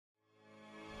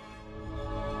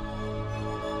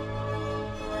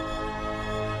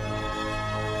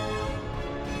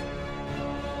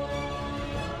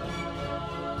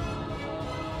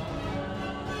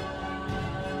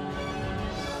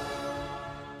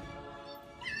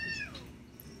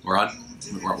We're on?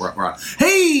 We're on.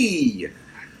 Hey!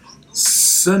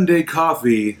 Sunday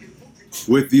coffee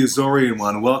with the Azorian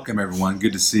one. Welcome, everyone.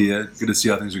 Good to see you. Good to see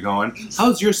how things are going.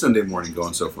 How's your Sunday morning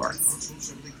going so far?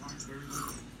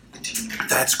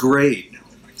 That's great.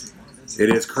 It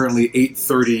is currently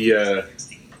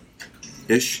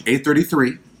 8:30-ish,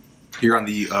 8:33 here on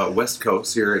the West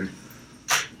Coast, here in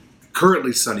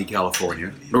currently sunny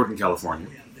California, Northern California.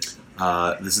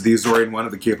 This is the Azorian one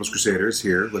of the Capeless Crusaders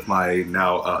here with my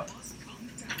now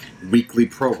weekly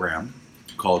program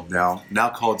called now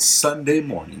called Sunday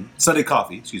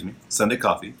Coffee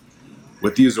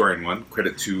with the Azorian one.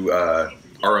 Credit to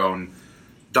our own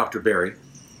Dr. Barry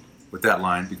with that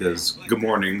line, because good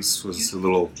mornings was a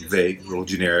little vague, a little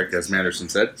generic, as Manderson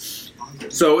said.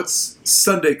 So it's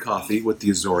Sunday coffee with the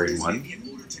Azorian one.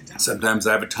 Sometimes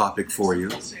I have a topic for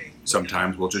you.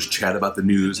 Sometimes we'll just chat about the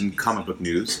news and comic book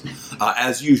news.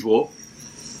 As usual,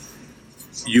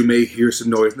 you may hear some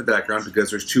noise in the background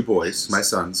because there's two boys, my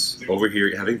sons, over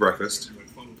here having breakfast,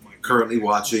 currently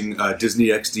watching Disney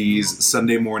XD's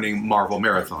Sunday morning Marvel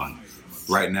Marathon.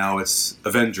 Right now it's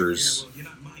Avengers,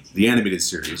 the animated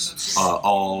series,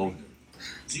 all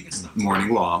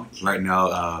morning long. Right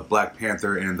now, Black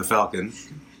Panther and the Falcon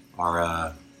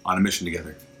are on a mission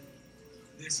together.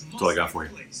 That's all I got for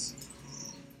you.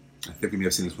 I think we may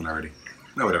have seen this one already.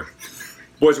 No, whatever.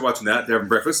 Boys are watching that. They're having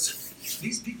breakfast.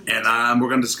 And we're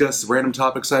going to discuss random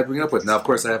topics I bring up with. Now, of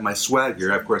course, I have my swag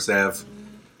here. Of course, I have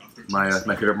my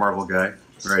favorite Marvel guy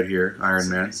right here, Iron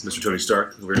Man, Mr. Tony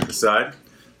Stark, over here to the side.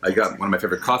 I got one of my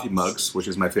favorite coffee mugs, which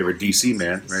is my favorite DC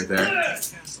man right there,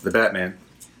 the Batman.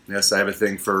 Yes, I have a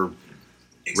thing for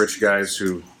rich guys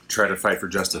who try to fight for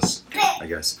justice, I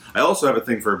guess. I also have a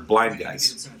thing for blind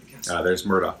guys. There's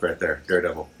Murdoch right there,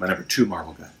 Daredevil, my number 2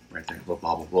 Marvel guy right there,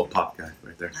 little pop guy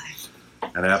right there.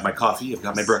 And I have my coffee, I've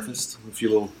got my breakfast, a few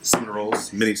little cinnamon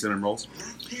rolls, mini cinnamon rolls.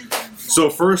 So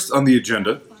first on the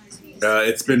agenda,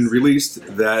 it's been released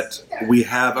that we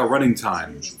have a running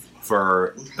time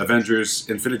for Avengers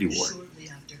Infinity War.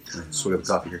 So we have a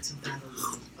coffee here.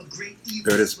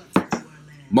 There it is.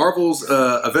 Marvel's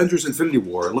Avengers Infinity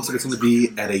War, it looks like it's going to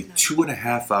be at a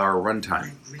 2.5-hour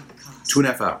runtime.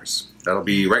 2.5 hours. That'll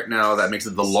be, right now, that makes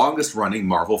it the longest running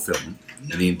Marvel film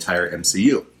in the entire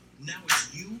MCU.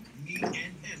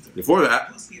 Before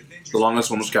that, the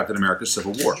longest one was Captain America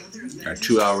Civil War, at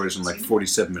 2 hours and like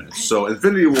 47 minutes. So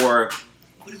Infinity War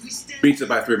beats it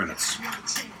by 3 minutes.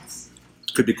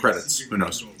 Could be credits, who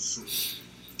knows.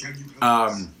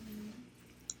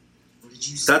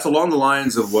 That's along the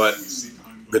lines of what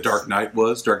The Dark Knight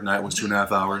was. Dark Knight was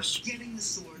 2.5 hours.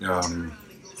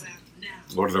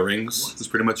 Lord of the Rings was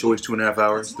pretty much always 2.5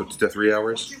 hours to 3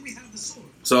 hours.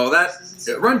 So that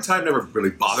runtime never really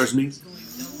bothers me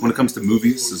when it comes to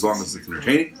movies, as long as it's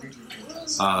entertaining.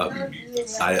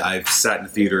 I've sat in the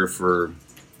theater for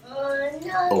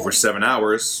over 7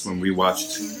 hours when we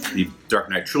watched the Dark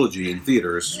Knight trilogy in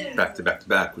theaters back to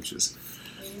back, which is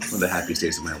one of the happiest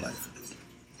days of my life.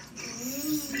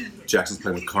 Jackson's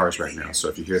playing with cars right now, so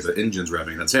if you hear the engines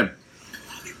revving, that's him.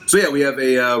 So yeah, we have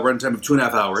a runtime of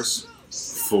 2.5 hours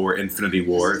for Infinity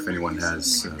War, if anyone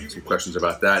has some questions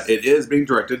about that. It is being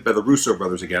directed by the Russo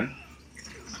brothers again.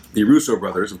 The Russo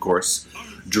brothers, of course,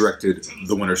 directed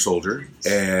The Winter Soldier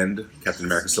and Captain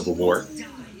America Civil War.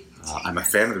 I'm a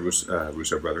fan of the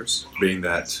Russo brothers, being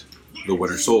that The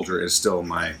Winter Soldier is still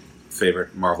my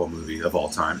favorite Marvel movie of all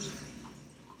time.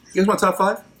 You guys want a top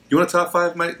 5? You want a top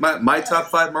 5? My top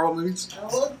 5 Marvel movies?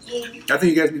 I think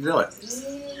you guys need to know it.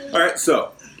 Alright,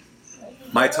 so,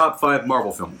 my top 5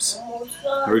 Marvel films.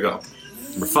 Here we go.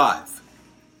 Number 5,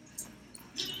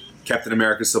 Captain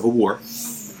America Civil War.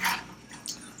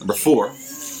 Number 4,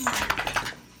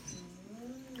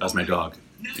 that's my dog,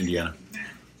 Indiana.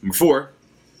 Number 4,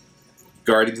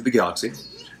 Guardians of the Galaxy.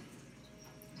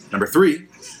 Number 3,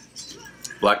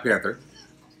 Black Panther.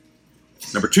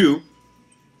 Number 2,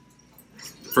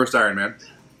 first Iron Man.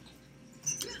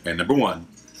 And number 1,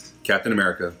 Captain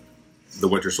America, The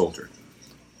Winter Soldier.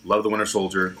 Love The Winter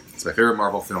Soldier. It's my favorite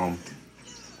Marvel film.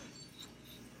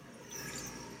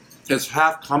 It's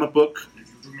half comic book,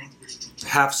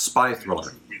 half spy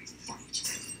thriller.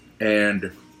 And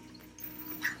in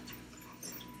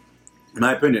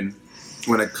my opinion,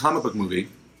 when a comic book movie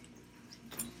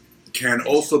can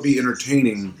also be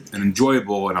entertaining and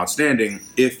enjoyable and outstanding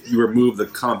if you remove the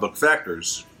comic book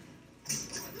factors,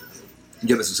 you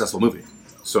get a successful movie.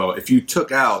 So if you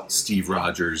took out Steve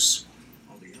Rogers,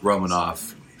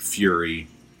 Romanoff, Fury,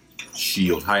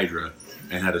 S.H.I.E.L.D., Hydra,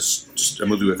 and had just a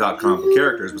movie without comic book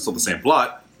characters but still the same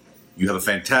plot, you have a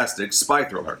fantastic spy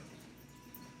thriller.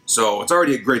 So it's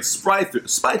already a great spy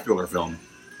thriller film.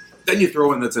 Then you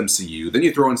throw in that's MCU. Then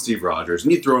you throw in Steve Rogers.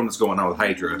 And you throw in what's going on with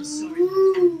Hydra.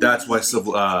 That's why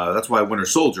Winter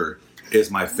Soldier is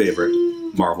my favorite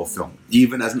Marvel film,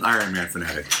 even as an Iron Man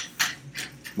fanatic.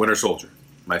 Winter Soldier,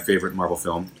 my favorite Marvel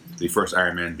film. The first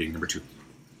Iron Man being number 2.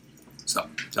 So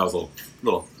that was a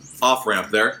little off ramp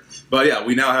there. But yeah,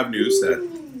 we now have news that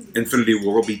Infinity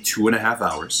War will be 2.5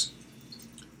 hours.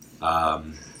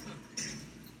 Kind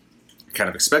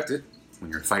of expected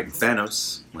when you're fighting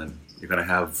Thanos, when you're going to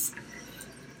have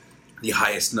the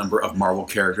highest number of Marvel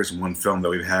characters in one film that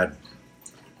we've had,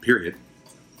 period.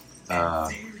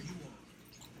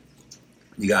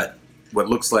 You got what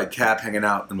looks like Cap hanging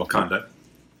out in Wakanda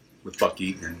with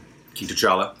Bucky and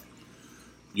T'Challa.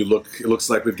 It looks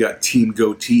like we've got Team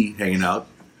Goatee hanging out,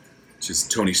 which is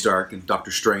Tony Stark and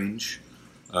Doctor Strange.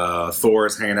 Thor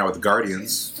is hanging out with the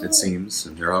Guardians, it seems,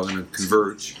 and they're all going to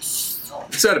converge.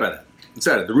 Excited about that.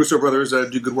 Excited. The Russo brothers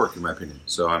do good work, in my opinion.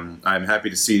 So I'm happy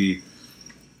to see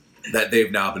that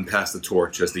they've now been passed the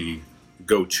torch as the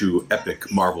go-to epic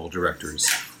Marvel directors.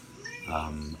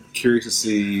 Curious to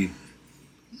see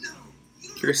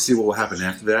what will happen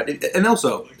after that. And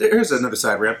also, here's another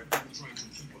side ramp.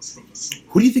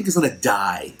 Who do you think is going to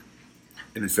die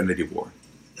in Infinity War?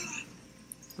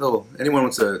 Oh, anyone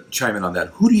wants to chime in on that?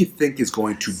 Who do you think is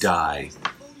going to die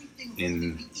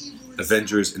in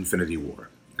Avengers Infinity War?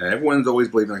 And everyone's always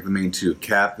believing like the main two,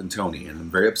 Cap and Tony, and I'm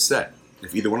very upset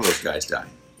if either one of those guys die.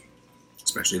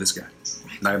 Especially this guy.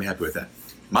 Not gonna be happy with that.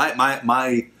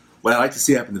 What I like to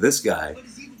see happen to this guy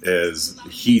is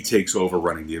he takes over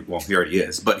running he already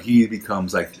is, but he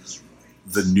becomes like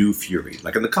the new Fury.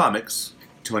 Like in the comics,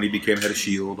 Tony became head of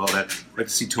S.H.I.E.L.D., all that. I'd like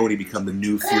to see Tony become the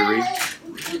new Fury.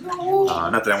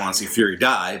 Not that I want to see Fury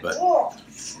die, but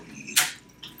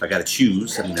if I gotta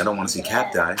choose, I don't want to see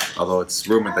Cap die, although it's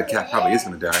rumored that Cap probably is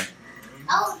gonna die.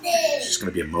 It's just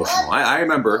gonna be emotional. I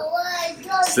remember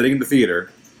sitting in the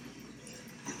theater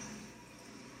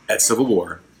at Civil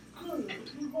War,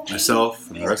 myself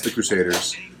and the rest of the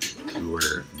Crusaders, we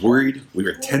were worried, we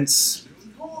were tense,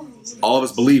 all of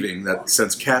us believing that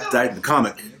since Cap died in the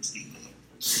comic,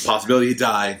 the possibility he'd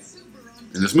die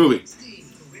in this movie.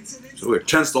 So we were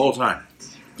tense the whole time.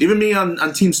 Even me on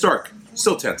Team Stark,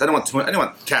 still tense. I didn't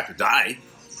want Cap to die.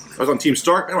 I was on Team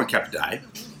Stark, I didn't want Cap to die.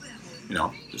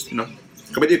 Go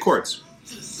by the Accords.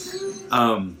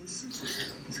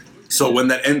 So when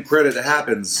that end credit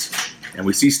happens, and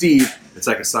we see Steve, it's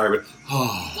like a sigh of,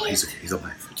 oh, he's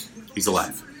alive. He's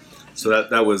alive. So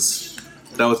that was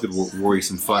good,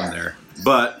 worrisome fun there.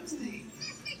 But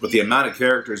with the amount of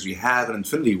characters you have in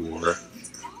Infinity War,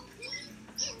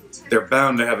 they're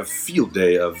bound to have a field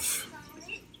day of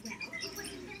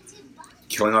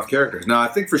killing off characters. Now, I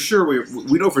think for sure,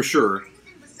 we know for sure,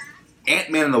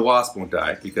 Ant-Man and the Wasp won't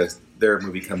die because their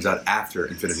movie comes out after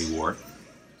Infinity War.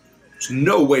 There's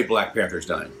no way Black Panther's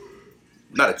dying.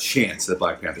 Not a chance that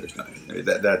Black Panther's dying.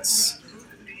 That's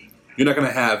you're not going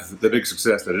to have the big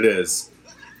success that it is,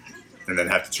 and then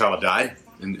have T'Challa die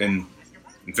in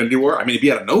Infinity War. It'd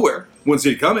be out of nowhere. Wouldn't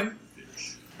see it coming.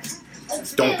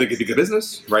 Don't think it'd be good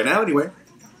business right now, anyway.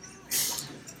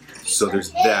 So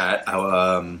there's that.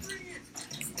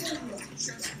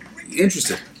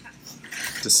 Interested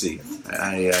to see.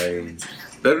 I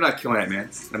better not kill Ant-Man.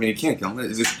 You can't kill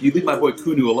him. You leave my boy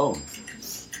Kunu alone.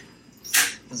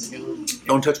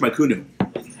 Don't touch my Kunu.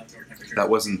 That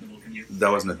wasn't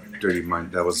a dirty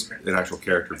mind. That was an actual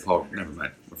character. Paul, never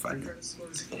mind. We're fine here.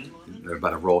 They're about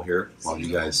to roll here while you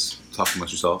guys talk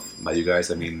amongst yourself. By you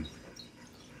guys, I mean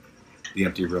the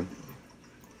empty room.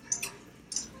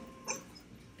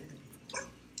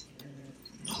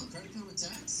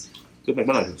 People make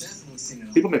money like this.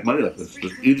 People make money like this,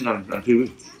 just eating on TV.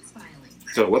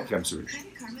 It's a webcam series.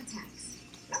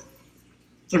 I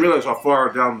didn't realize how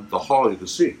far down the hall you can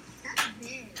see.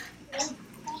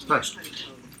 It's nice.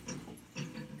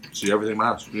 See everything in my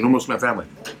house. You can almost see my family.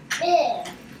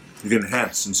 You can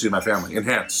enhance and see my family.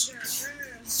 Enhance.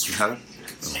 You have it?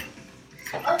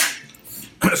 Oh.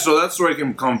 So that story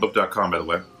came from comicbook.com, by the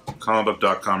way.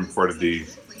 Comicbook.com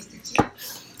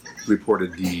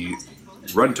reported the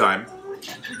runtime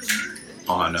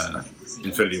on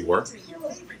Infinity War.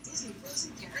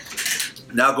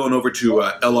 Now going over to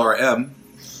LRM,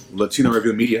 Latino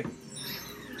Review Media,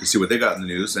 to see what they got in the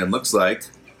news. And it looks like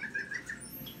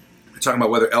they're talking about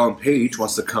whether Ellen Page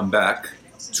wants to come back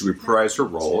to reprise her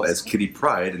role as Kitty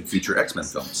Pryde in future X-Men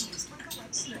films.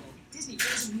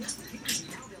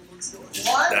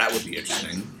 That would be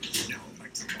interesting.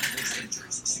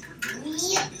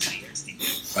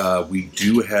 We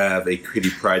do have a Kitty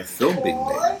Pryde film being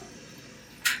made.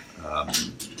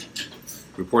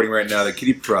 Reporting right now that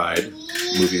Kitty Pryde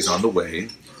movie is on the way.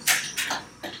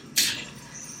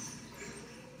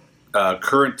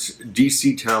 Current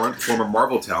DC talent, former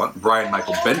Marvel talent, Brian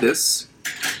Michael Bendis,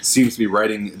 seems to be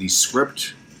writing the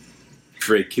script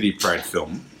for a Kitty Pryde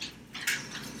film,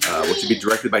 which will be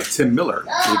directed by Tim Miller,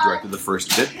 who directed the first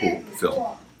Deadpool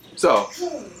film. So,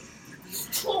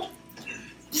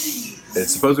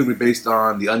 it's supposedly based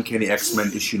on the Uncanny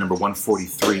X-Men issue number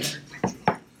 143.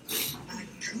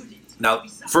 Now,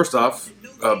 first off,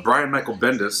 Brian Michael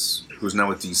Bendis, who's now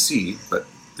with DC, but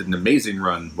did an amazing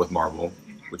run with Marvel,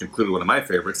 which included one of my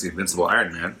favorites, The Invincible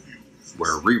Iron Man,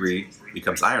 where Riri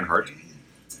becomes Ironheart.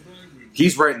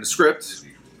 He's writing the script,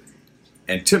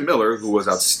 and Tim Miller, who was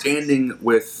outstanding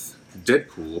with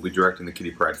Deadpool, will be directing the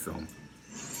Kitty Pryde film.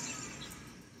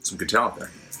 Some good talent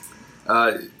there.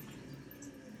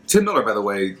 Tim Miller, by the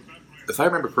way, if I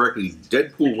remember correctly,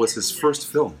 Deadpool was his first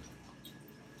film.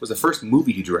 It was the first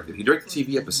movie he directed. He directed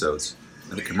TV episodes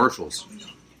and the commercials,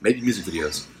 maybe music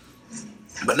videos,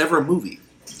 but never a movie.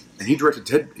 And he directed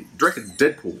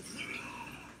Deadpool.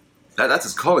 That's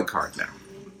his calling card now.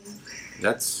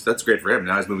 That's great for him.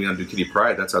 Now he's moving on to Kitty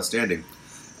Pryde. That's outstanding.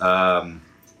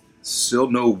 Still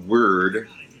no word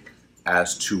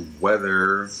as to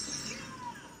whether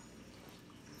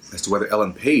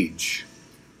Ellen Page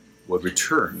would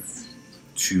return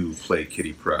to play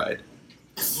Kitty Pryde.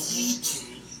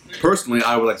 Personally,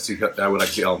 I would like to see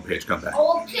Ellen Page come back.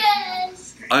 Okay.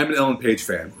 I'm an Ellen Page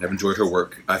fan. I've enjoyed her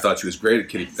work. I thought she was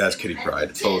great as Kitty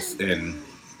Pryde.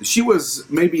 She was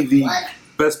maybe the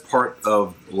best part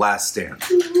of Last Stand.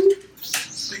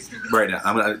 Right now,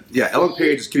 Ellen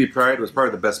Page as Kitty Pryde was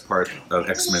probably the best part of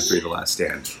X-Men 3: The Last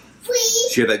Stand.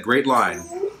 She had that great line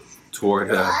toward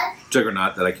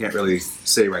Juggernaut that I can't really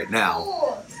say right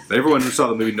now, but everyone who saw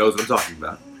the movie knows what I'm talking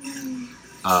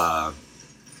about.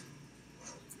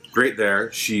 Great there.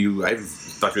 I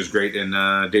thought she was great in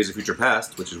Days of Future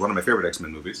Past, which is one of my favorite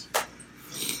X-Men movies.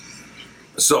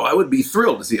 So I would be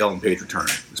thrilled to see Ellen Page return,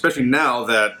 especially now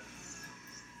that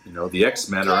the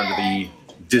X-Men are under the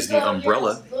Disney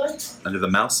umbrella, under the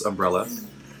Mouse umbrella.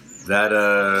 That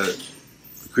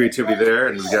creativity there,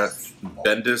 and we got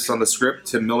Bendis on the script,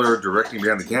 Tim Miller directing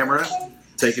behind the camera,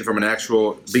 taken from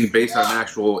being based on an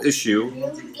actual issue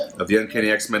of the Uncanny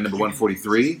X-Men number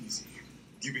 143.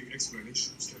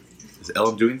 Is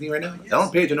Ellen doing anything right now? Ellen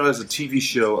Page, I know, has a TV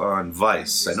show on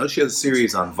Vice. I know she has a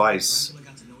series on Vice,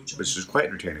 which is quite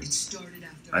entertaining.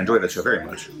 I enjoy that show very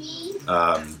much.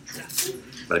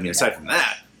 But I mean, aside from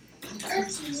that,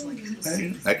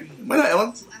 why not,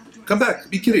 Ellen? Come back.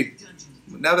 Be Kitty.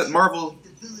 Now that Marvel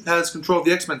has control of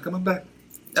the X-Men, come on back.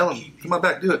 Ellen, come on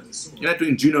back. Do it. You're not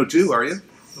doing Juno 2, are you?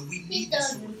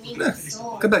 Nah,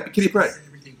 come back. Be Kitty Pryde.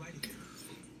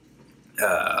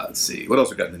 Let's see. What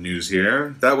else we got in the news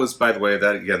here? That was, by the way,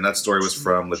 that story was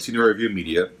from Latino Review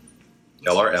Media,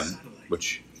 LRM,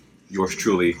 which yours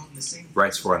truly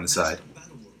writes for on the side.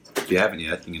 If you haven't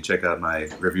yet, you can check out my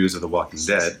reviews of The Walking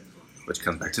Dead, which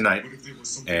comes back tonight,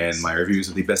 and my reviews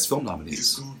of the best film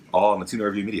nominees, all on Latino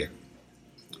Review Media.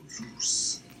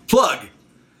 Plug!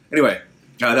 Anyway,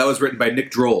 that was written by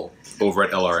Nick Droll over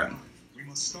at LRM.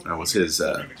 That was his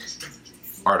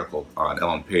article on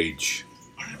Ellen Page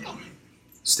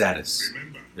status,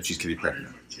 if she's Kitty Pryde.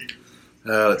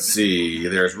 Let's see.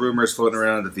 There's rumors floating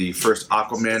around that the first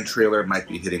Aquaman trailer might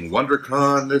be hitting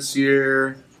WonderCon this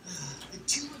year.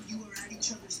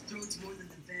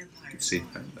 Let's see.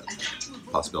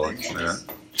 Possibility.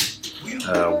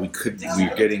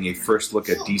 We're getting a first look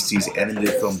at DC's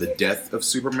animated film, The Death of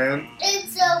Superman.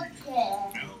 It's okay.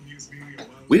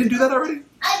 We didn't do that already?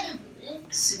 I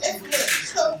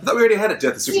thought we already had a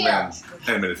Death of Superman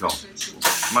animated film.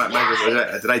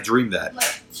 Did I dream that?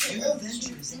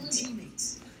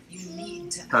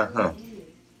 Huh.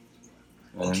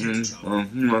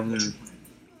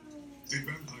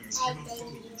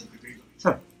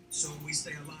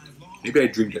 Maybe I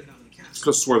dreamed it. I could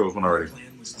have swore there was one already.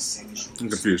 I'm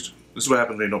confused. This is what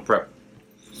happens when you don't prep.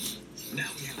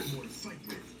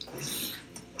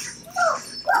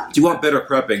 If you want better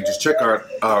prepping, just check out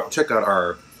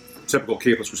our typical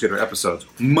Capeless Crusader episodes.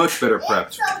 Much better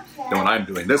prepped than what I'm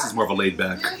doing. This is more of a laid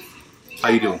back. How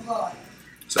you doing?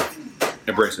 So,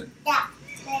 embrace it.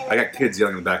 I got kids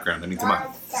yelling in the background. I mean, come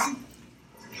on.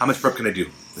 How much prep can I do? You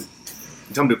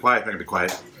tell them to be quiet, they're going to be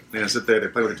quiet. They're going to sit there, they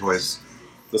play with their toys.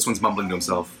 This one's mumbling to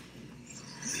himself.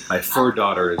 My fur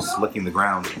daughter is licking the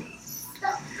ground.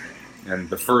 And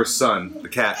the fur son, the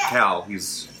cat, Cal,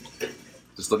 he's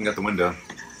just looking out the window.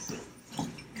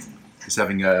 He's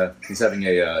having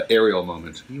a aerial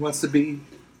moment. He wants to be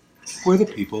where the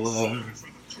people are.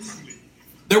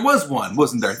 There was one,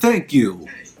 wasn't there? Thank you,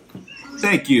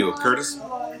 Curtis.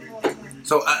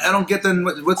 So I don't get then.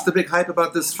 What's the big hype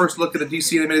about this first look at a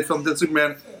DC animated film, Death of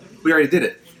Superman? We already did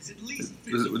it.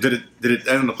 Did it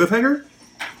end on a cliffhanger?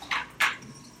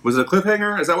 Was it a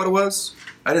cliffhanger? Is that what it was?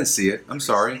 I didn't see it. I'm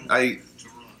sorry.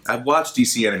 I've watched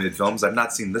DC animated films. I've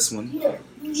not seen this one.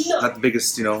 Not the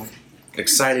biggest,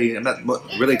 exciting. I'm not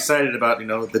really excited about,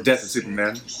 the death of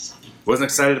Superman. Wasn't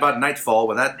excited about Nightfall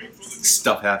when that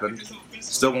stuff happened.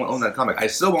 Still won't own that comic. I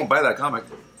still won't buy that comic.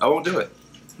 I won't do it.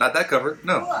 Not that cover.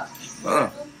 No.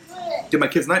 Give my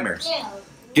kids nightmares.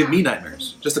 Give me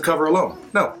nightmares. Just the cover alone.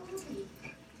 No.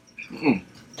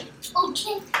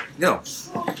 No.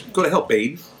 Go to hell,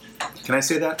 babe. Can I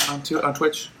say that on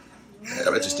Twitch? Yeah,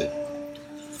 I just did.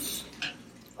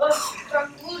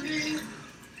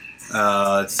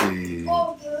 Let's see.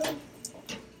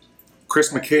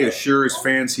 Chris McKay assures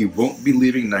fans he won't be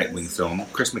leaving Nightwing film.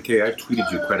 Chris McKay, I've tweeted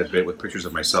you quite a bit with pictures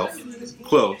of myself.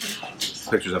 Clothes.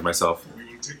 Pictures of myself.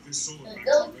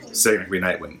 Saying it could be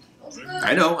Nightwing.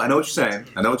 I know what you're saying.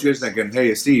 I know what you guys are thinking.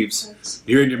 Hey, Steve's,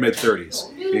 you're in your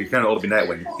mid-30s. You're kind of old to be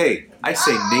Nightwing. Hey, I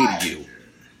say nay to you.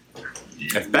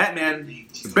 If Ben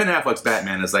Affleck's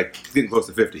Batman is like getting close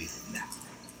to 50,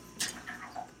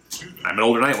 I'm an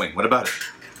older Nightwing. What about it?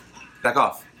 Back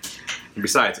off. And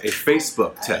besides, a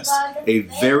Facebook test, a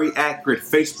very accurate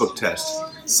Facebook test,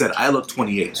 said I look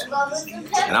 28. And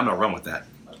I'm going to run with that.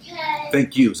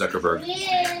 Thank you, Zuckerberg.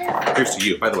 Here's to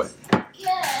you, by the way. In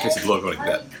case the logo like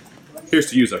that. Here's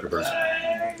to you, Zuckerberg.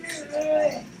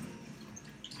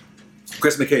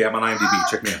 Chris McKay, I'm on IMDb.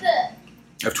 Check me out.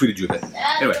 I've tweeted you a bit.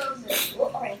 Anyway.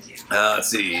 Let's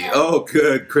see. Oh,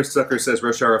 good. Chris Tucker says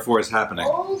Rush Hour 4 is happening.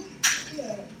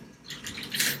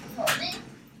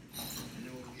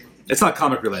 It's not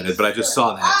comic related, but I just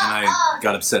saw that and I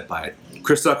got upset by it.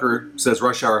 Chris Tucker says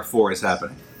Rush Hour 4 is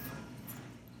happening.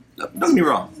 Don't get me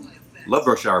wrong. Loved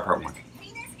Rush Hour Part 1.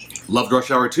 Loved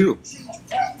Rush Hour 2.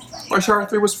 Rush Hour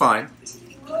 3 was fine.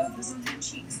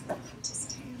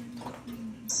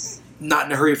 Not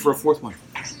in a hurry for a fourth one.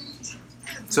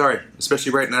 Sorry,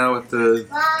 especially right now with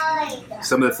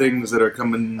some of the things that are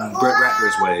coming Brett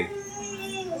Ratner's way.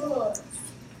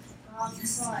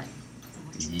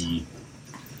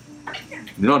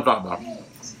 You know what I'm talking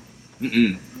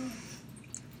about.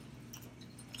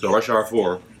 So Rush Hour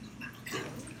 4.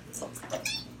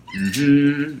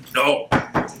 No.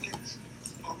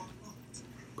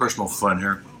 Personal fun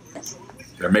here.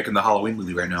 They're making the Halloween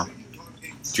movie right now.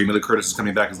 Jamie Lee Curtis is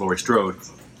coming back as Laurie Strode.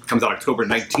 Comes out October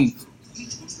 19th.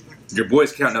 Your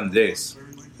boy's counting down the days.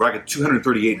 We're like at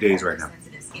 238 days right now.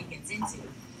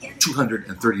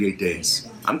 238 days.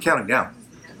 I'm counting down.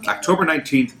 October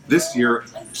 19th, this year,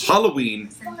 Halloween,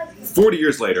 40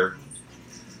 years later.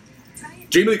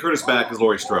 Jamie Lee Curtis back as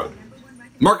Laurie Strode.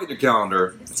 Mark it in your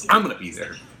calendar. I'm going to be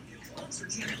there.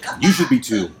 You should be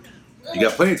too. You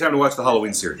got plenty of time to watch the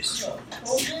Halloween series.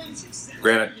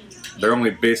 Granted, they're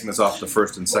only basing this off the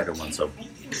first and second one, so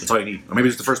that's all you need. Or maybe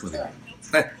it's the first movie.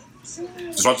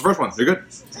 Just watch the first one. You're good.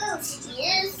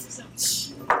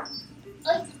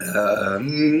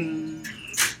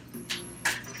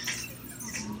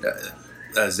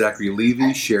 Zachary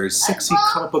Levy shares sexy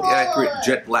comic book accurate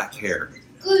jet black hair.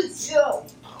 Good job.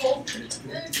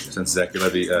 Since Zachary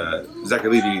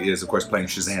Levy is of course playing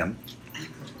Shazam,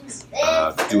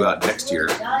 due out next year.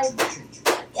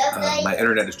 My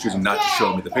internet is choosing not to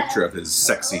show me the picture of his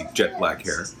sexy jet black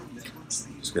hair.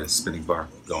 Just got a spinning bar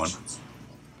going.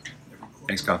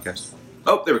 Thanks, Comcast.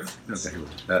 Oh, there we go. Okay, here we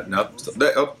go. Nope.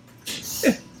 Oh,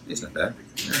 yeah, it's not bad.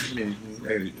 I mean,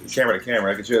 camera to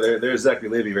camera, I can show you. There's Zachary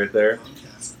Levy right there.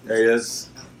 There he is,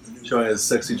 showing his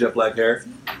sexy jet black hair.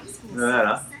 All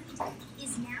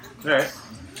right.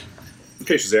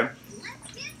 Okay, Shazam.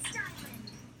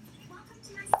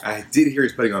 I did hear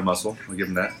he's putting on muscle. I'll give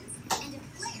him that.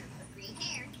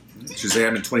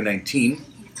 Shazam in 2019.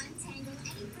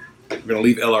 We're going to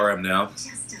leave LRM now.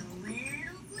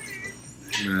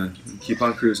 Keep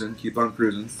on cruising, keep on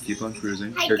cruising, keep on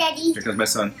cruising. Hi, Daddy. Here comes my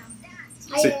son.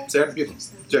 Say hi to the people.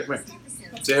 Jack, come here.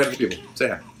 Say hi to the people. Say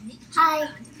hi. Hi.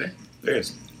 Okay, there he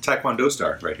is. Taekwondo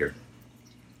star right here.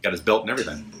 Got his belt and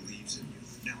everything.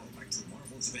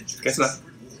 Guess not.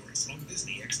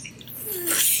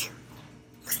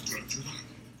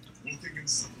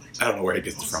 I don't know where he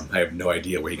gets it from. I have no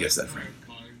idea where he gets that from.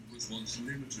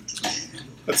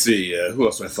 Let's see, who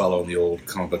else do I follow in the old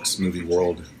comic books movie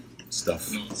world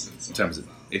stuff? What time is it?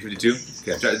 8:52?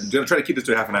 Okay, I'm trying to keep this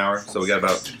to half an hour, so we got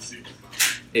about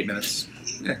 8 minutes.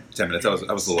 Yeah, 10 minutes. I was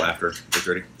a little after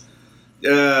 8:30.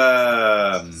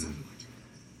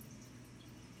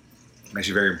 I'm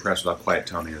actually very impressed with how quiet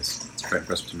Tommy is. It's quite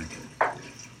impressive to me.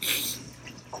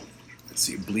 Let's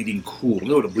see, Bleeding Cool. We'll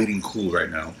go to Bleeding Cool right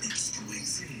now.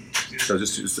 So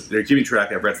just they're keeping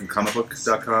track. I've read from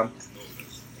comicbook.com,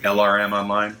 LRM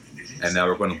online, and now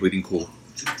we're going to Bleeding Cool.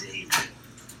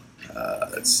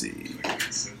 Let's see.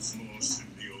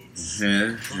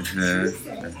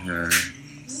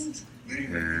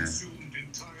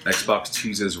 Xbox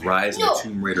teases Rise of the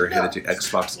Tomb Raider headed to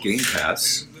Xbox Game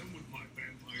Pass.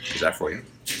 Is that for you?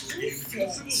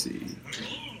 Let's see.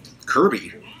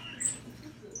 Kirby.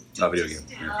 Oh, video game.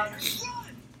 Yeah.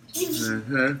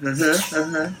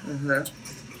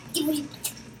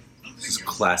 This is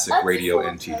classic radio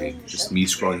and TV. Just me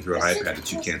scrolling through an iPad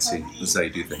that you can't see. This is how you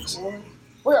do things.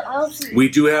 We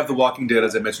do have The Walking Dead,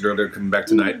 as I mentioned earlier, coming back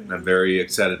tonight. I'm very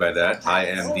excited by that. I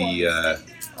am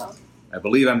I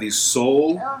believe I'm the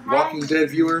sole Walking Dead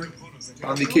viewer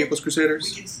on the Capeless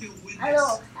Crusaders.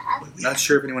 Not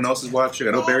sure if anyone else is watching.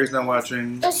 I know Barry's not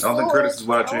watching. I don't think Curtis is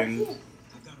watching.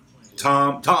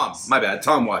 Tom, my bad.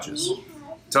 Tom watches.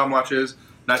 Not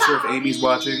sure if Amy's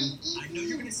watching.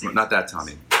 Not that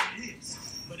Tommy.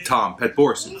 Tom, Pet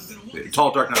Borson.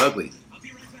 Tall, Dark, Not Ugly.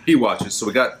 He watches. So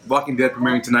we got Walking Dead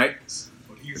premiering tonight.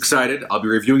 Excited. I'll be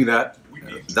reviewing that.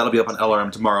 That'll be up on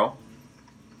LRM tomorrow.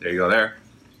 There you go there.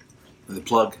 The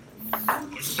plug.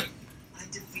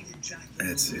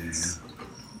 Let's see.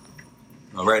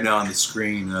 Well, right now on the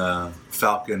screen,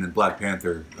 Falcon and Black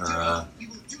Panther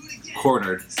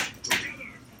cornered.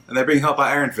 And they're being helped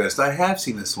by Iron Fist. I have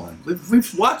seen this one.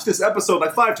 We've watched this episode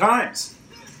like 5 times.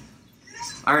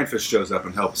 Iron Fist shows up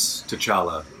and helps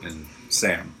T'Challa and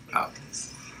Sam out.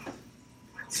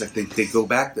 It's like they go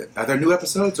back. Are there new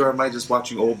episodes, or am I just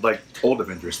watching old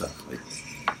Avengers stuff?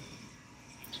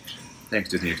 Thanks,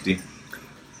 Disney XD.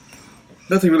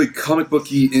 Nothing really comic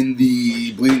booky in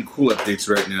the Bleeding Cool updates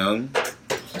right now.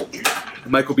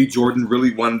 Michael B. Jordan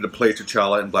really wanted to play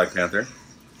T'Challa in Black Panther.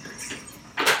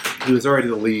 He was already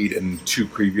the lead in 2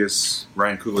 previous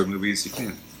Ryan Coogler movies. You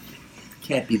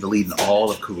can't be the lead in all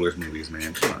of Coogler's movies,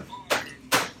 man. Come on.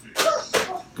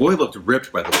 Boy looked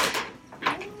ripped, by the way.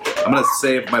 I'm gonna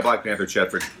save my Black Panther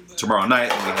chat for tomorrow night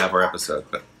when we have our episode.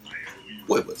 But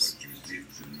boy was.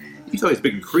 You thought he was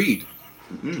big in Creed.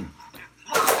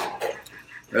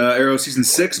 Arrow season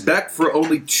 6 back for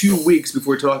only 2 weeks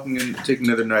before taking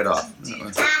another night off.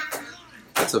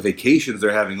 That's the vacations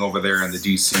they're having over there in the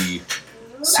DC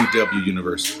CW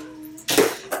universe.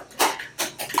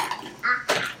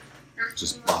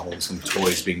 Just bottles and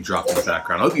toys being dropped in the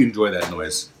background. I hope you enjoy that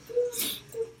noise.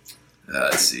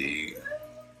 Let's see.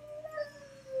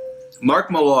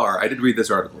 Mark Millar, I did read this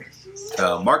article.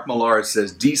 Mark Millar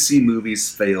says DC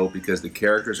movies fail because the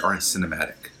characters aren't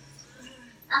cinematic.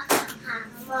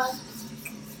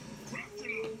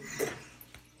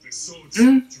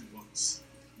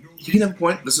 You can have a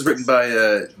point. This is written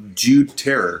by Jude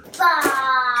Terror.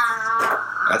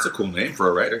 That's a cool name for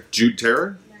a writer. Jude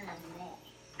Terror?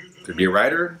 Could be a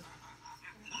writer.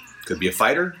 Could be a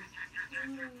fighter.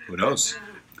 Who knows?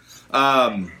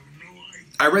 I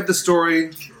read the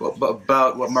story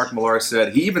about what Mark Millar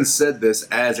said. He even said this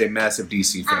as a massive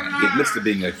DC fan. He admits to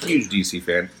being a huge DC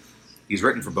fan. He's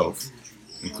written for both.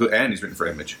 And he's written for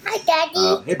Image. Hi,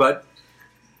 Daddy. Hey, bud.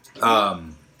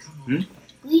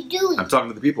 We do. I'm talking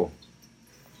to the people.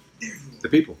 The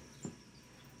people.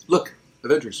 Look,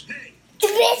 Avengers.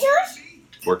 Avengers?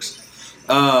 Works.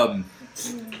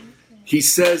 He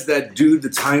says that due to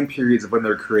the time periods of when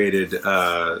they're created,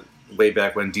 way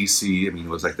back when DC, it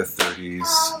was like the 30s.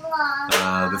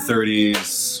 The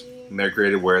 30s when they're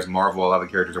created, whereas Marvel, a lot of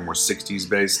the characters are more 60s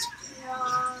based.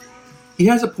 He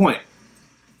has a point.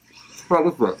 Well,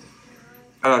 look for it.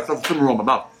 Something wrong with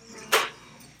my mouth.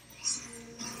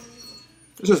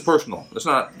 This is personal. I'm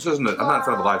not in front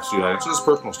of a live studio. It's just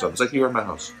personal stuff. It's like you are in my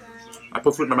house. I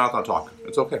put food in my mouth and I talk.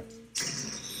 It's okay.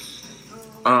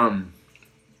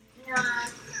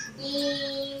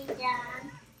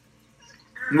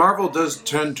 Marvel does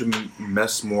tend to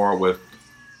mess more with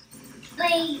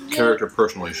character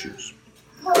personal issues.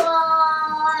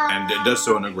 And it does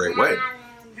so in a great way.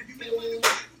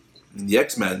 The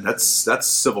X-Men, that's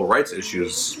civil rights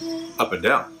issues up and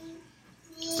down.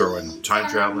 Throw in time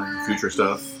traveling, future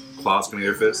stuff, claws coming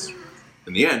out of their fists.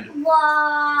 In the end,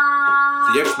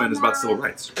 the X-Men is about civil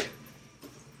rights.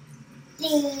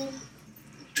 You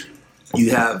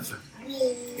have,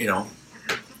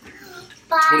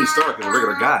 Tony Stark is a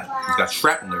regular guy. He's got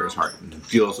shrapnel near his heart and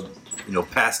deals with,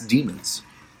 past demons.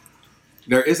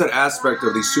 There is that aspect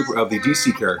of the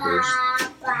DC characters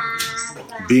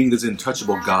being these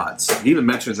untouchable gods. He even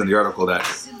mentions in the article that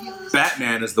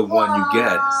Batman is the one you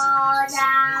get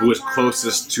who is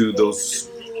closest to those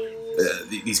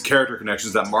these character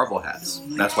connections that Marvel has.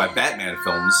 And that's why Batman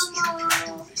films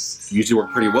usually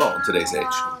work pretty well in today's age.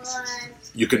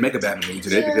 You can make a Batman movie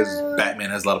today because Batman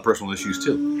has a lot of personal issues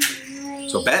too.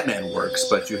 So Batman works,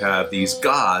 but you have these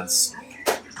gods.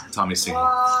 Tommy's singing.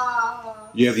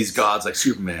 you have these gods like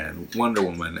Superman, Wonder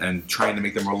Woman, and trying to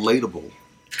make them relatable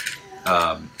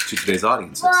to today's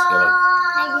audiences.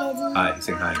 Hi, Daddy. Hi,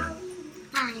 say hi, man.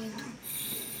 Hi.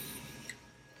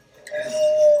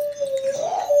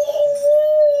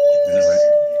 I know, right?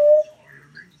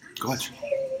 Go watch.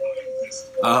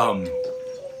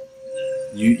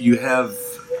 You have.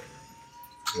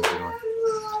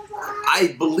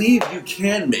 I believe you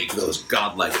can make those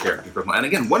godlike characters, and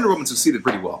again, Wonder Woman succeeded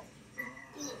pretty well.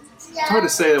 It's hard to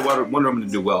say that Wonder Woman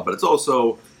didn't do well, but it's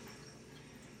also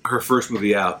her first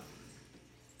movie out.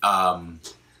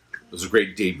 It was a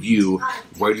great debut.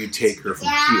 Where do you take her from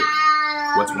here?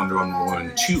 What's Wonder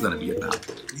Woman 2 going to be about?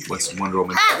 What's Wonder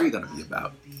Woman 3 going to be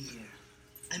about?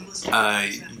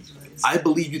 I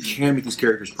believe you can make these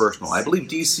characters personal. I believe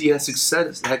DC has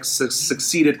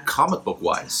succeeded comic book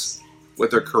wise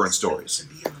with their current stories.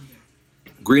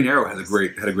 Green Arrow had a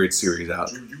great series out.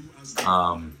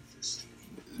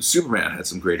 Superman had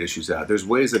some great issues out. There's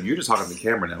ways that you're just talking to the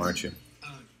camera now, aren't you?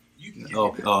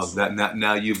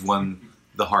 Now you've won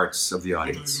the hearts of the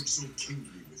audience.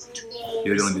 He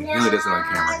only does it on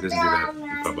camera. He doesn't do that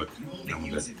in public. No one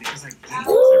does.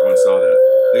 Everyone saw that.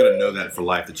 They're gonna know that for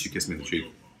life that she kissed me in the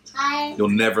cheek. You'll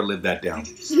never live that down.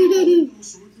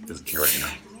 Doesn't care right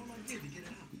now.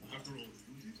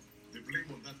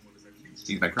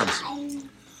 He's my crumbs.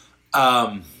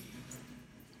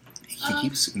 He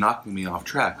keeps knocking me off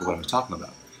track of what I was talking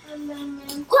about.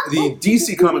 The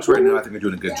DC Comics right now, I think, are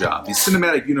doing a good job. The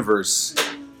cinematic universe,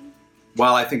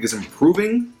 while I think is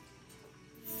improving,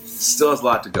 still has a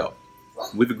lot to go.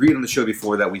 We've agreed on the show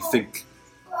before that we think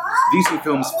DC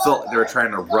films felt like they were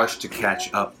trying to rush to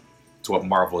catch up to what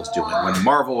Marvel is doing, when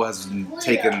Marvel has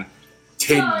taken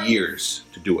 10 years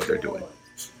to do what they're doing.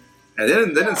 And they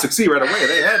didn't succeed right away.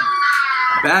 They had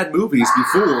bad movies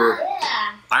before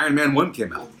Iron Man 1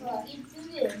 came out.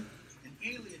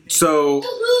 So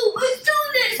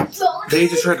they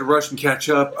just tried to rush and catch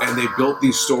up, and they built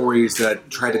these stories that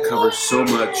tried to cover so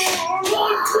much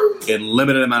in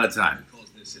limited amount of time.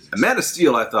 And Man of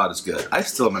Steel, I thought, is good. I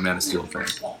still am a Man of Steel fan.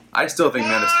 I still think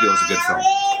Man of Steel is a good film.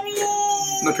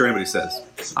 I don't care what anybody says.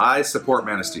 I support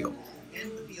Man of Steel.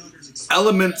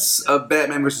 Elements of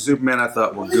Batman vs. Superman I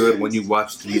thought were good when you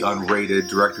watched the unrated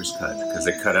director's cut, because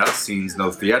they cut out scenes,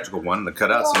 no theatrical one, the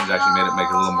cut out scenes actually made it make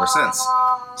a little more sense.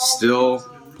 Still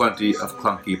plenty of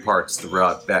clunky parts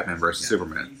throughout Batman vs.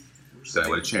 Superman that I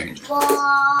would have changed.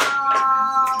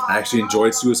 I actually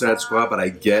enjoyed Suicide Squad, but I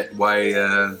get why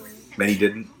many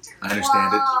didn't. I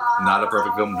understand it. Not a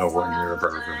perfect film, nowhere near a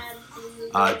perfect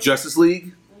film. Justice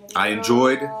League, I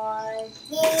enjoyed.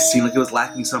 It seemed like it was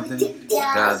lacking something.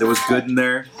 There was good in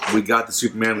there. We got the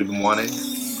Superman we've been wanting,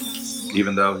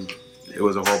 even though it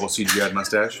was a horrible CGI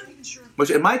mustache. Which,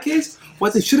 in my case,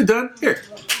 what they should have done, here,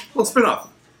 little spin-off.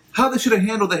 How they should have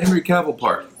handled the Henry Cavill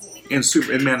part in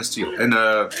Man of Steel and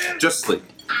Justice League.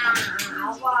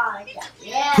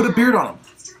 Put a beard on him.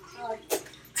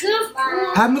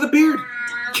 Have him with a beard.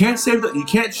 You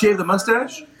can't shave the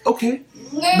mustache? Okay,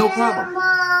 no problem.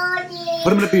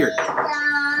 Put him in a beard.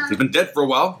 He's been dead for a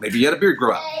while. Maybe he had a beard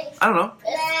grow out. I don't know.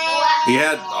 He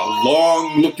had a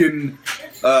long-looking.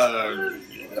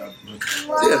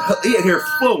 He had hair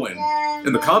flowing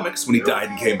in the comics when he died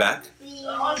and came back.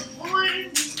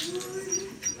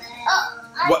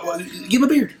 What? Give him a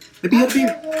beard. Maybe he had a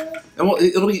beard. And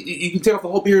it'll be. You can take off the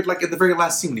whole beard like in the very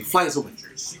last scene when he flies away.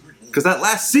 Because that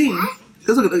last scene.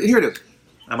 Because look, here it is.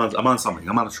 I'm on something.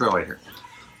 I'm on a trail right here.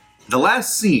 The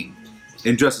last scene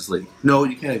in Justice League. No,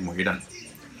 you can't anymore. You're done.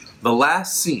 The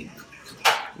last scene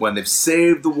when they've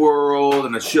saved the world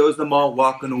and it shows them all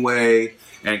walking away,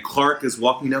 and Clark is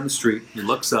walking down the street. He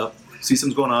looks up, sees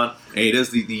something's going on, and he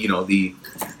does the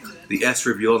S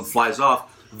reveal and flies off.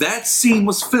 That scene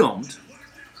was filmed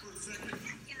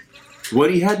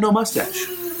when he had no mustache.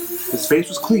 His face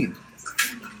was clean.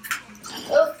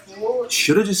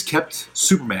 Should have just kept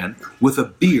Superman with a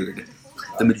beard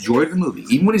the majority of the movie.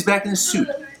 Even when he's back in his suit,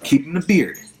 keep him a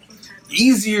beard.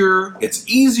 It's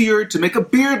easier to make a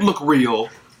beard look real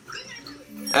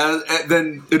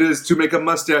than it is to make a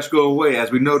mustache go away,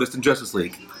 as we noticed in Justice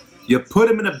League. You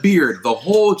put him in a beard the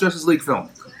whole Justice League film.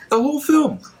 The whole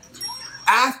film.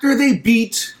 After they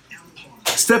beat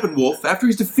Steppenwolf, after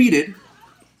he's defeated,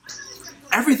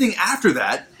 everything after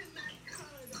that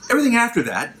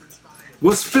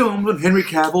was filmed when Henry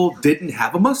Cavill didn't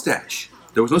have a mustache.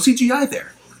 There was no CGI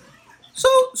there.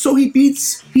 So he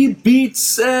beats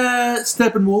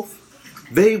Steppenwolf.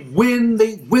 They win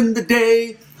the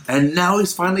day, and now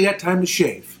he's finally got time to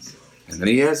shave. And then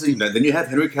then you have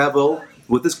Henry Cavill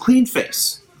with his clean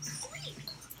face.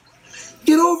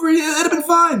 Get over it, it'd have been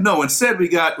fine. No, instead we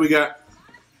got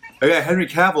I got Henry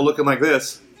Cavill looking like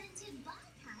this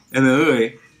in the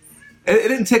movie. It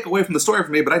didn't take away from the story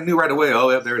for me, but I knew right away, oh,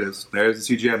 yeah, there it is. There's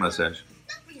the CGI mustache.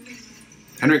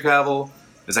 Henry Cavill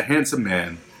is a handsome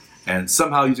man, and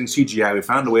somehow using CGI, we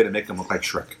found a way to make him look like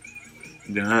Shrek.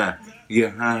 It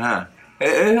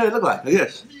look like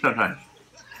this sometimes.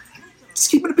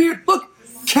 Just keeping a beard. Look,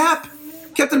 Cap.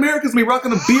 Captain America's gonna be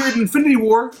rocking a beard in Infinity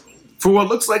War for what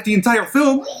looks like the entire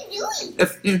film.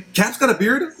 If Cap's got a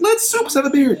beard, let Soups have a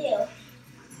beard.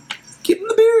 Keep him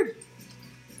the beard.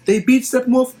 They beat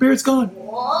Steppenwolf, beard's gone.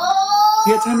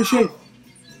 He had time to shave.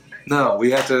 No,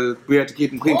 we had to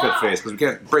keep him clean cut face because we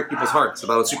can't break people's hearts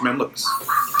about how Superman looks.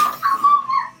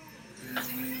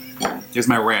 Here's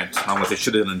my rant on what they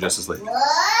should have done in Justice League.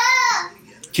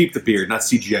 Keep the beard, not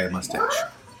CGI mustache.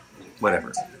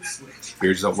 Whatever.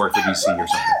 Beards don't work for DC or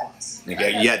something.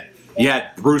 You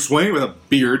had Bruce Wayne with a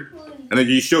beard, and then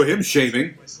you show him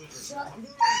shaving.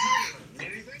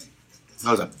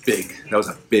 That was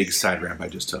a big side ramp I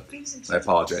just took. I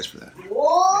apologize for that.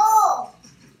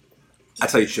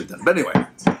 That's how you should have done. But anyway,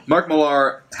 Mark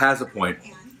Millar has a point.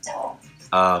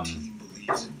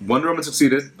 Wonder Woman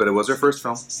succeeded, but it was her first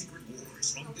film.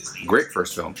 Great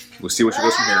first film. We'll see what she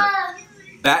goes from here.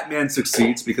 Batman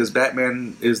succeeds because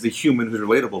Batman is the human who's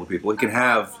relatable to people. He can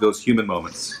have those human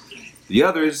moments. The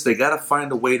others, they gotta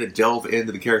find a way to delve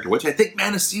into the character, which I think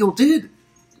Man of Steel did.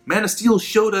 Man of Steel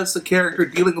showed us the character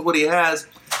dealing with what he has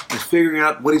and figuring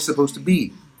out what he's supposed to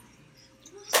be.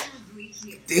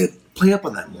 Dude, play up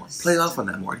on that more. Play off on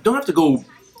that more. You don't have to go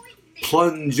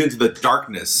plunge into the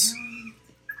darkness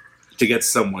to get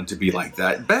someone to be like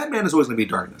that. Batman is always going to be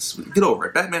darkness. Get over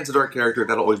it. Batman's a dark character.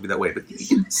 That'll always be that way. But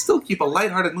you can still keep a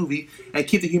lighthearted movie and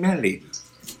keep the humanity.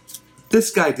 This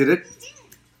guy did it.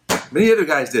 Many other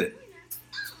guys did it.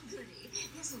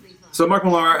 So Mark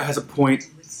Millar has a point.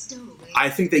 I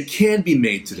think they can be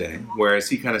made today, whereas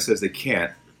he kind of says they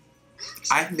can't.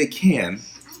 I think they can.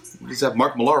 Just have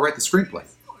Mark Millar write the screenplay.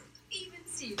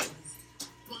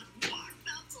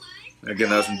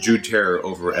 Again, that was from Jude Terror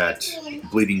over at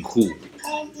Bleeding Cool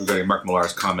regarding Mark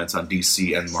Millar's comments on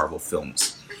DC and Marvel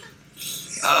films.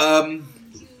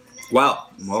 Wow.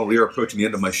 Well, we are approaching the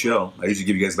end of my show. I usually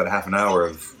give you guys about a half an hour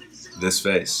of this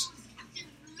face.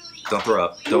 Don't throw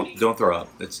up. Don't throw up.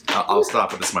 I'll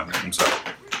stop with the smiling. I'm sorry.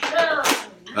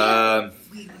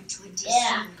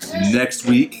 Next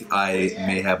week, I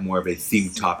may have more of a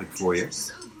themed topic for you.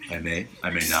 I may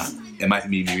not. It might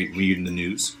be me reading the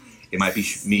news. It might be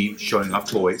me showing off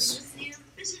toys.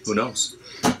 Who knows?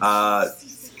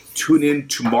 Tune in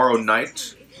tomorrow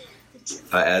night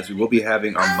as we will be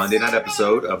having our Monday night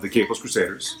episode of the Capeless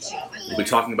Crusaders. We'll be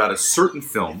talking about a certain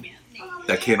film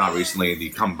that came out recently in the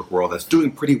comic book world that's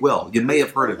doing pretty well. You may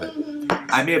have heard of it.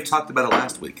 I may have talked about it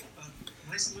last week.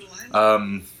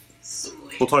 We'll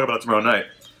talk about it tomorrow night.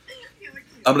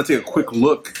 I'm going to take a quick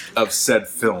look of said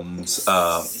film's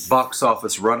box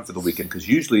office run for the weekend, because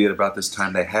usually at about this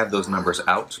time they have those numbers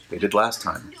out. They did last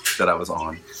time that I was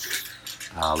on.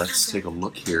 Let's take a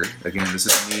look here. Again, this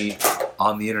is me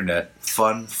on the internet.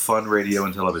 Fun radio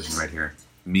and television right here.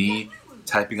 Me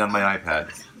typing on my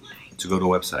iPad to go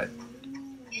to a website.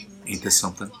 Ain't this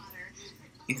something?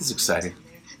 Ain't this exciting?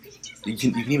 You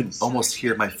can even almost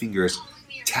hear my fingers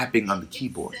tapping on the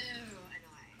keyboard.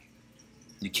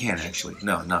 You can actually.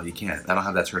 No, you can't. I don't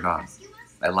have that turned on.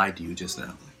 I lied to you just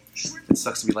now. It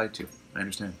sucks to be lied to. I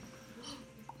understand.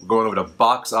 We're going over to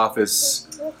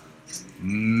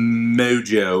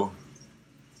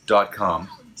boxofficemojo.com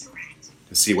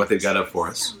to see what they've got up for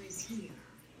us.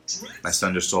 My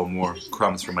son just stole more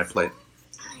crumbs from my plate.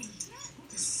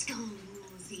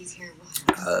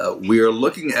 We are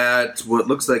looking at what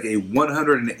looks like a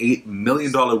 $108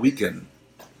 million weekend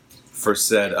for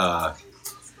said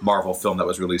Marvel film that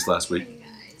was released last week.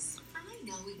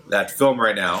 That film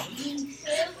right now,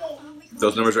 if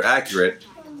those numbers are accurate,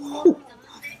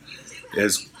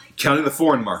 is counting the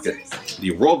foreign market.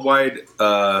 The worldwide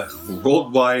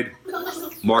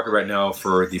market right now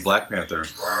for the Black Panther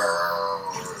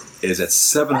is at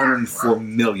 704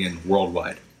 million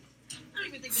worldwide.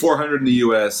 400 in the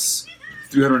U.S.,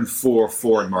 304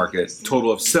 foreign market,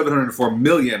 total of 704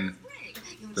 million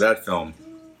for that film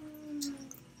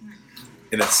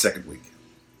in its second week.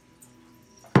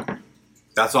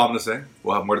 That's all I'm going to say.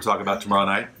 We'll have more to talk about tomorrow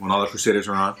night when all the Crusaders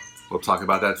are on. We'll talk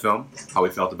about that film, how we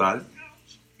felt about it,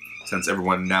 since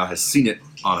everyone now has seen it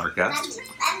on our cast.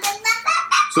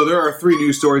 So there are 3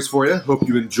 news stories for you. Hope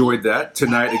you enjoyed that.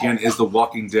 Tonight, again, is The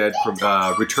Walking Dead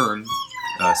return.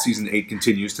 Season 8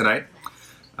 continues tonight.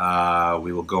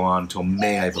 We will go on till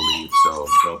May, I believe. So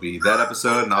there'll be that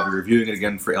episode, and I'll be reviewing it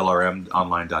again for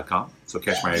LRMonline.com. So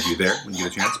catch my review there when you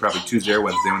get a chance. Probably Tuesday or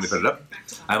Wednesday when they put it up.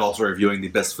 I'm also reviewing the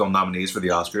best film nominees for the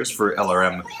Oscars for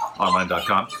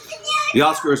LRMonline.com. The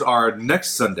Oscars are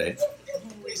next Sunday,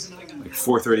 like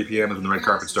 4:30 p.m. is when the red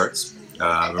carpet starts.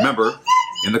 Remember,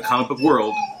 in the comic book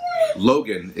world,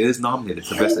 Logan is nominated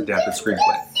for Best Adapted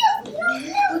Screenplay.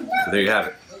 So there you have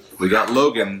it. We got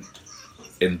Logan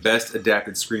in Best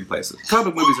Adapted Screenplay. So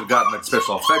comic movies have gotten like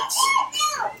special effects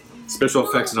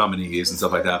nominees and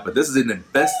stuff like that, but this is in the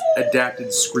Best Adapted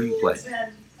Screenplay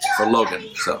for Logan.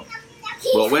 So,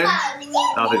 will it win?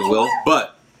 I don't think it will,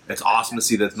 but it's awesome to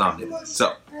see that it's nominated.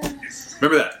 So,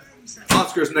 remember that.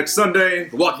 Oscars next Sunday,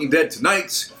 The Walking Dead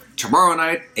tonight, tomorrow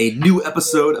night, a new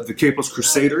episode of the Capeless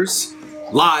Crusaders,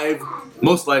 live,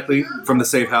 most likely, from the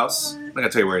safe house. I'm not going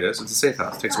to tell you where it is. It's a safe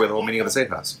house. It takes away the whole meaning of the safe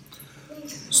house.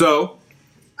 So,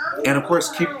 and of course,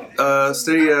 stay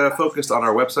focused on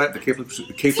our website,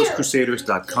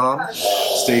 thecapelesscrusaders.com.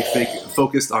 Stay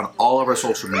focused on all of our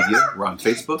social media. We're on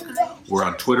Facebook. We're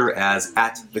on Twitter as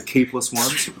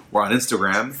 @thecapelessones. We're on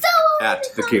Instagram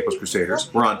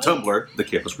 @thecapelesscrusaders. We're on Tumblr, The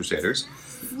Capeless Crusaders.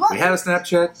 We have a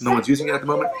Snapchat. No one's using it at the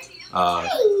moment.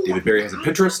 David Berry has a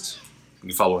Pinterest. You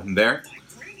can follow him there.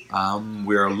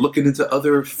 We are looking into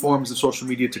other forms of social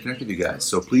media to connect with you guys,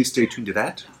 so please stay tuned to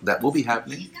that. That will be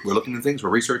happening. We're looking into things, we're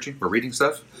researching, we're reading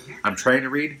stuff. I'm trying to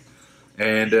read,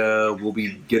 and we'll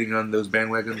be getting on those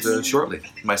bandwagons shortly.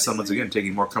 My son, once again,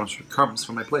 taking more crumbs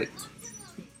from my plate.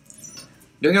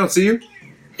 You think I don't see you?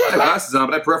 I have glasses on,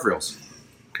 but I have peripherals.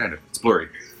 Kind of. It's blurry.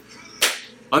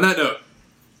 On that note,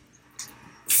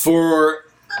 for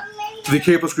the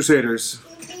Capeless Crusaders,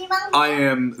 I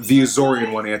am the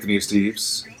Azorian one, Anthony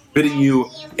Steves, bidding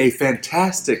you a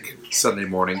fantastic Sunday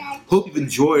morning. Hope you've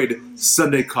enjoyed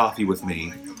Sunday coffee with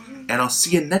me, and I'll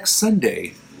see you next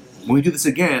Sunday when we do this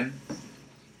again,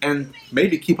 and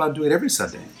maybe keep on doing it every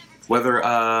Sunday, whether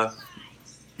I'm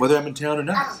in town or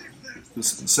not.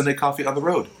 Sunday coffee on the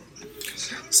road.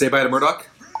 Say bye to Murdoch.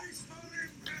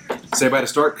 Say bye to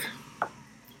Stark.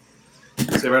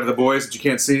 Say bye to the boys that you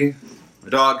can't see. My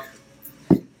dog.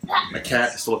 My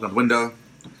cat is still looking out the window.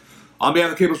 On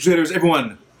behalf of the Capeless Crusaders,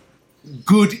 everyone,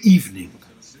 good evening.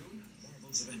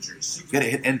 You gotta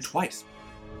hit end twice.